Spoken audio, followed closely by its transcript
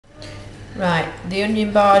Right, the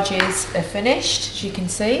onion bhajis are finished, as you can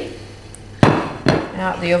see,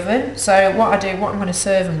 out the oven. So what I'm going to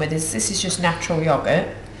serve them with is, this is just natural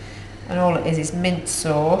yoghurt, and all it is mint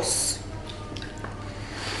sauce.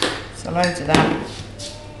 So loads of that.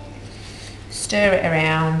 Stir it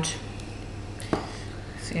around.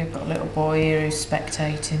 See, I've got a little boy here who's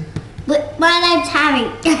spectating. But my name's Harry.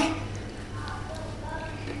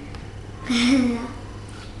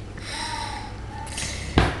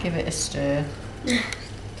 Give it a stir.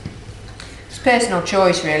 It's personal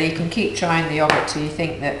choice really, you can keep trying the yoghurt till you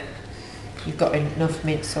think that you've got enough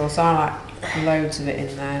mint sauce. I like loads of it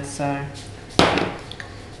in there, so.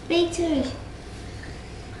 Me too.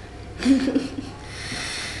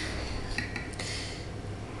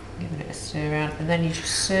 Giving it a stir around, and then you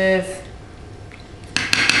just serve.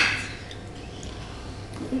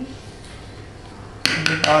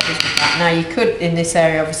 Now you could, in this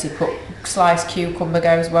area, obviously put sliced cucumber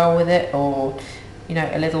goes well with it, or you know,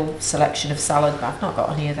 a little selection of salad, but I've not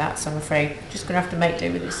got any of that, so I'm afraid I'm just going to have to make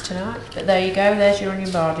do with this tonight. But there you go, there's your onion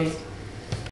bhajis.